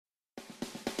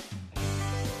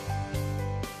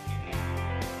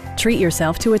Treat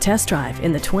yourself to a test drive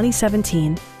in the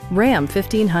 2017 Ram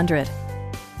 1500.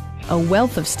 A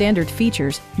wealth of standard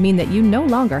features mean that you no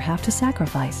longer have to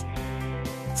sacrifice,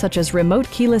 such as remote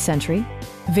keyless entry,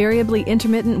 variably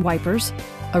intermittent wipers,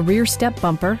 a rear step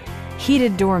bumper,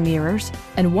 heated door mirrors,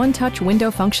 and one-touch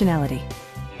window functionality.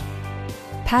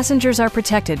 Passengers are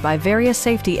protected by various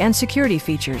safety and security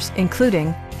features,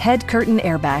 including head curtain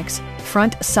airbags,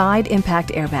 front side impact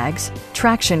airbags,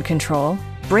 traction control,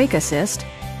 brake assist,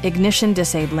 ignition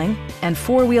disabling, and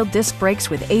four-wheel disc brakes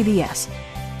with ABS.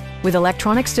 With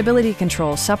electronic stability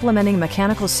control supplementing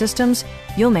mechanical systems,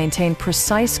 you'll maintain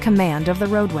precise command of the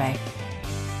roadway.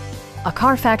 A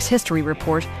Carfax history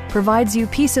report provides you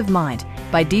peace of mind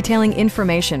by detailing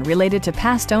information related to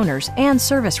past owners and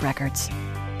service records.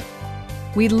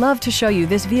 We'd love to show you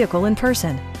this vehicle in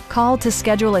person. Call to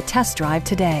schedule a test drive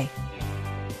today.